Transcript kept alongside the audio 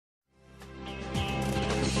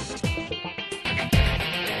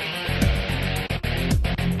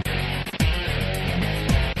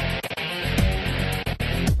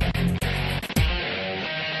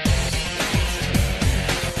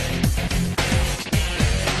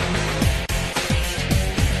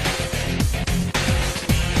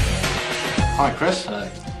Hi Chris.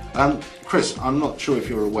 Hello. Chris, I'm not sure if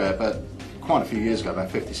you're aware, but quite a few years ago,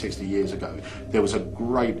 about 50, 60 years ago, there was a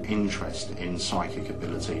great interest in psychic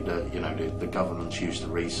ability. The governments used to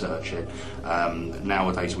research it.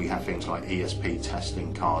 Nowadays we have things like ESP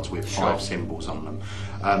testing cards with 5 symbols on them.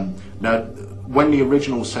 Now, when the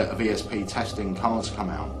original set of ESP testing cards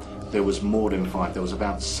come out, there was more than 5. There was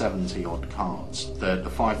about 70 odd cards. The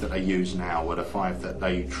 5 that they use now are the 5 that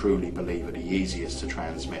they truly believe are the easiest to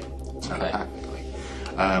transmit telepathically.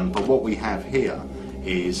 But what we have here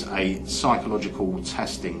is a psychological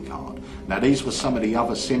testing card. Now these were some of the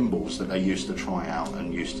other symbols that they used to try out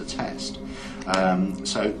and used to test.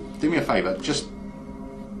 So do me a favour, just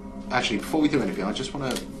actually before we do anything, I just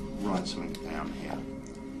want to write something down here.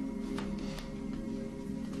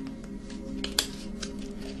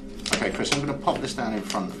 Okay Chris, I'm going to pop this down in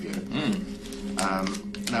front of you.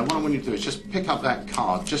 Now what I want you to do is just pick up that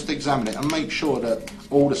card, just examine it and make sure that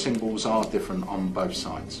all the symbols are different on both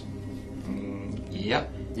sides. Yep.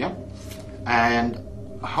 Yep. And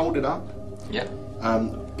hold it up. Yep.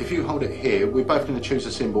 If you hold it here, we're both going to choose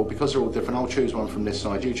a symbol. Because they're all different, I'll choose one from this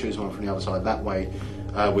side, you choose one from the other side. That way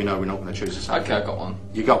we know we're not going to choose the same. Okay, I got one.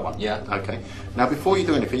 You got one? Yeah. Okay. Now before you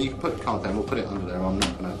do anything, you can put the card down, we'll put it under there. I'm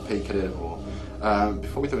not going to peek at it or...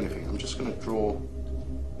 before we do anything, I'm just going to draw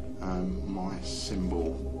my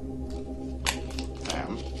symbol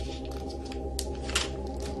down.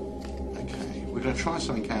 Okay, we're going to try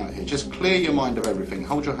something out here. Just clear your mind of everything.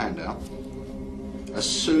 Hold your hand out. As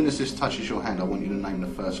soon as this touches your hand, I want you to name the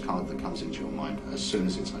first card that comes into your mind. As soon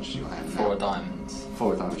as it touches your hand. 4 diamonds.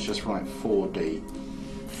 4 diamonds. Just write 4D.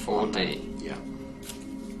 4D. Yeah.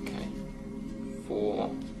 Okay.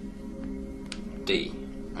 4D.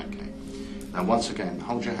 Okay. Now once again,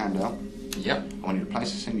 hold your hand out. Yep. I want you to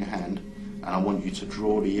place this in your hand, and I want you to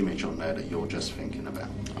draw the image on there that you're just thinking about.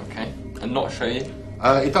 Okay. And not show you?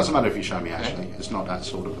 It doesn't matter if you show me actually, it's not that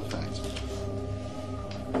sort of effect.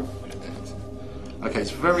 Okay, it's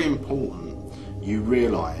very important you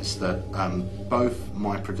realise that both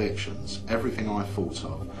my predictions, everything I thought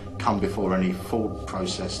of, come before any thought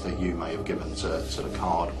process that you may have given to the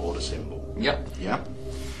card or the symbol. Yep. Yeah?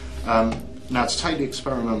 Now to take the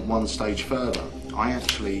experiment one stage further, I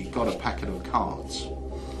actually got a packet of cards,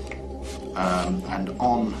 and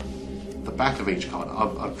on the back of each card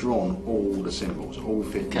I've drawn all the symbols, all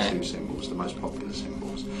 52 symbols, the most popular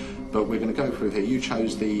symbols. But we're going to go through here. You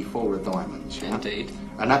chose the 4 of diamonds. Yeah? Indeed.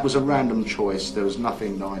 And that was a random choice. There was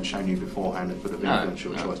nothing that I'd shown you beforehand that could have influenced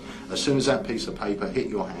your choice. As soon as that piece of paper hit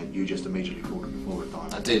your hand, you just immediately thought of the 4 of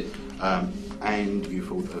diamonds. I did. And you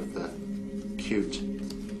thought of the cute,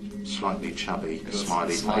 slightly chubby,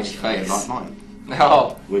 smiley face like mine.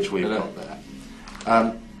 Oh, which we've got there.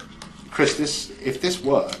 Chris, if this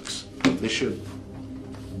works, this should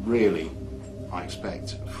really, I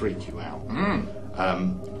expect, freak you out.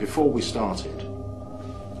 Before we started,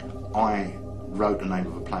 I wrote the name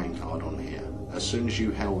of a playing card on here. As soon as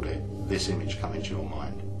you held it, this image came into your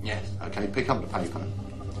mind. Yes. Okay, pick up the paper,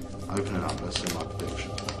 open it up, let's see my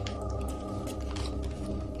prediction.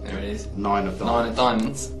 There it is. 9 of diamonds. 9 of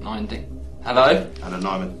diamonds. 90. Hello? And a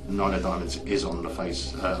 9 of diamonds is on the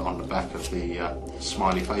face, on the back of the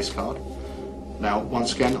smiley face card. Now,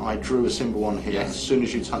 once again, I drew a symbol on here. Yes. As soon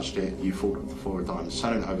as you touched it, you thought of the 4 of diamonds.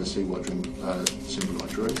 Turn it over, see what symbol I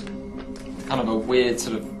drew. Kind of a weird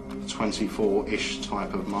sort of... 24-ish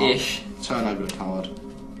type of mark. Ish. Turn over the card.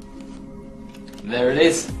 There it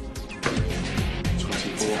is.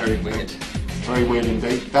 24. It's very weird. Very weird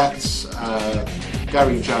indeed. That's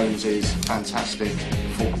Gary Jones's fantastic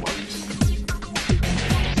thought wave.